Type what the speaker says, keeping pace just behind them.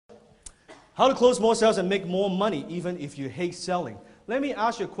How to close more sales and make more money even if you hate selling. Let me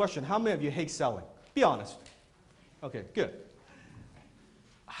ask you a question. How many of you hate selling? Be honest. Okay, good.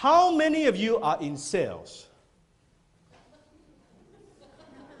 How many of you are in sales?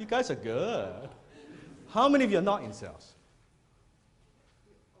 You guys are good. How many of you are not in sales?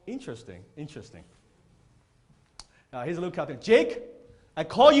 Interesting, interesting. Here's a little calculation. Jake, I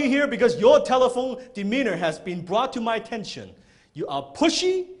call you here because your telephone demeanor has been brought to my attention. You are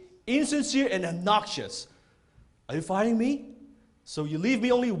pushy, insincere, and obnoxious. Are you firing me? So you leave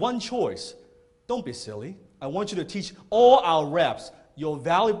me only one choice. Don't be silly. I want you to teach all our reps your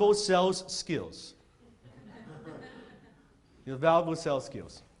valuable sales skills. Your valuable sales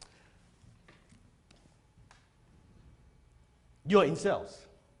skills. You're in sales.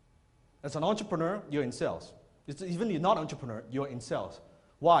 As an entrepreneur, you're in sales. Even if you're not an entrepreneur, you're in sales.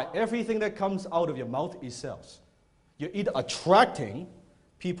 Why? Everything that comes out of your mouth is sales. You're either attracting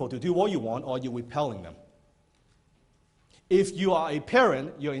people to do what you want or you're repelling them. If you are a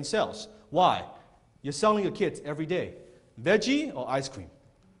parent, you're in sales. Why? You're selling your kids every day. Veggie or ice cream?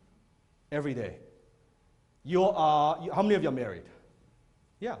 Every day. How many of you are married?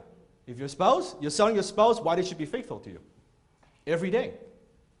 Yeah. If your spouse, you're selling your spouse, why they should be faithful to you? Every day.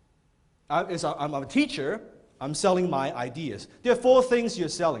 I'm a teacher. I'm selling my ideas. There are 4 things you're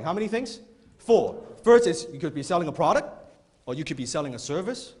selling. How many things? 4. First is you could be selling a product, or you could be selling a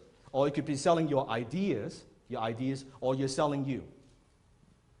service, or you could be selling your ideas, or you're selling you.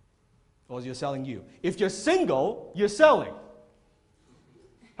 Or you're selling you. If you're single, you're selling.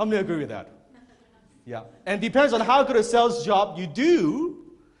 How many agree with that? Yeah. And depends on how good a sales job you do,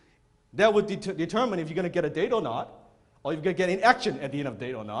 that would determine if you're going to get a date or not, or if you're going to get in action at the end of the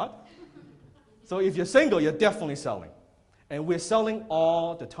date or not. So if you're single, you're definitely selling. And we're selling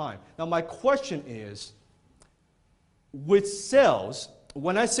all the time. Now my question is, with sales,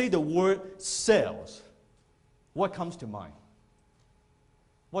 when I say the word sales, what comes to mind?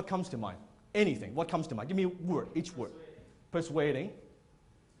 What comes to mind? Anything. What comes to mind? Give me a word, each word. Persuading.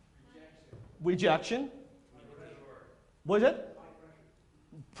 Rejection. What is it?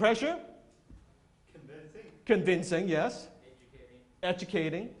 Pressure. Convincing, yes.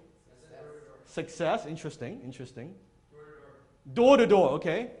 Educating. Success, interesting. Door to door,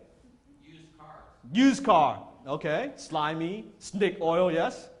 okay. Used car, okay. Slimy, snake oil,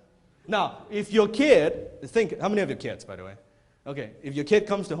 yes. Now, if your kid, how many of your kids, by the way? Okay, if your kid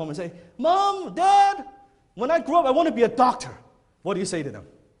comes to home and say, Mom, Dad, when I grow up, I want to be a doctor. What do you say to them?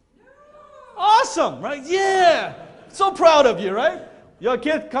 Awesome, right? Yeah, so proud of you, right? Your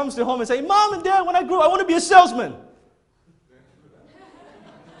kid comes to home and say, Mom and Dad, when I grow up, I want to be a salesman.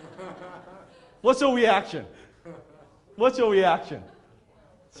 What's your reaction? What's your reaction?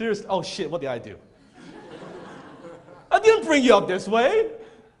 Seriously, oh shit, what did I do? I didn't bring you up this way.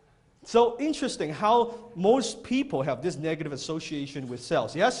 So interesting how most people have this negative association with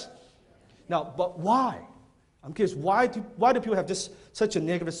sales, yes? Now, but why? I'm curious, why do people have such a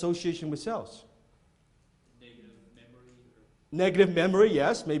negative association with sales? Negative memory,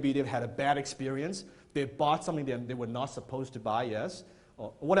 yes. Maybe they've had a bad experience. They bought something they were not supposed to buy, yes.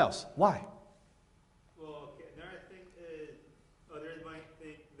 Or what else? Why? Well, okay, another thing is others might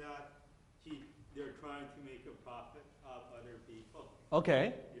think that they're trying to make a profit of other people.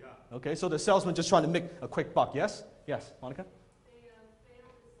 Okay. Yeah. Okay, so the salesman just trying to make a quick buck, yes? Yes, Monica? They fail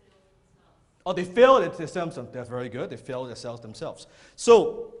to sell themselves. Oh, they failed at themselves. That's very good. They failed at sales themselves.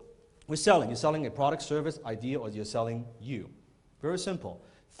 So, we're selling. You're selling a product, service, idea, or you're selling you. Very simple.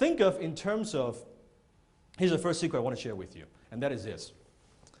 Think of in terms of, here's the first secret I want to share with you, and that is this.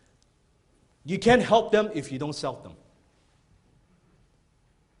 You can't help them if you don't sell them.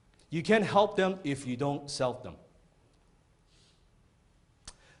 You can't help them if you don't sell them.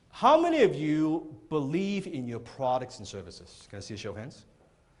 How many of you believe in your products and services? Can I see a show of hands?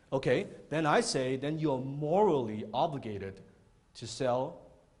 Okay, then I say, then you're morally obligated to sell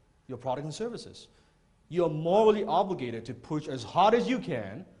your product and services. You're morally obligated to push as hard as you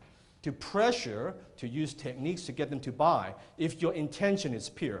can, to pressure, to use techniques to get them to buy, if your intention is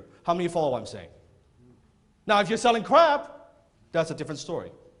pure. How many follow what I'm saying? Now, if you're selling crap, that's a different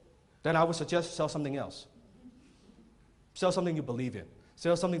story. Then I would suggest sell something else. Sell something you believe in.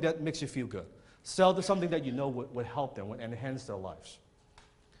 Sell something that makes you feel good. Sell something that you know would help them, would enhance their lives.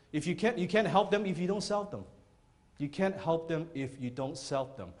 If you can't help them if you don't sell them. You can't help them if you don't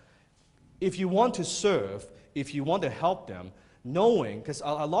sell them. If you want to serve, if you want to help them, knowing, because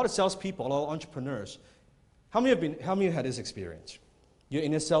a lot of salespeople, a lot of entrepreneurs, how many have had this experience? You're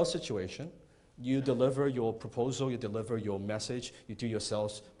in a sales situation, you deliver your proposal, you deliver your message, you do your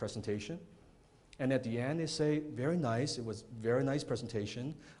sales presentation, And at the end, they say, very nice, it was very nice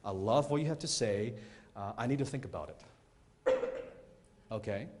presentation. I love what you have to say. I need to think about it.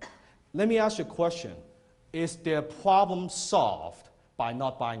 Okay? Let me ask you a question. Is their problem solved by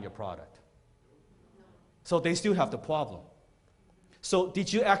not buying your product? So they still have the problem. So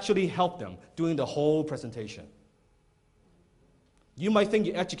did you actually help them during the whole presentation? You might think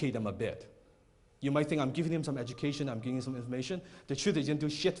you educate them a bit. You might think I'm giving them some education, I'm giving them some information. The truth is you didn't do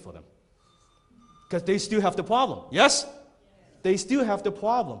shit for them. Because they still have the problem. Yes? They still have the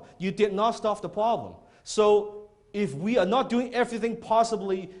problem. You did not solve the problem. So if we are not doing everything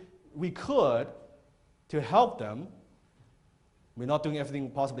possibly we could to help them, we're not doing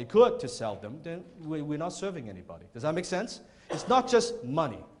everything possibly could to sell them, then we're not serving anybody. Does that make sense? It's not just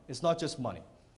money. It's not just money.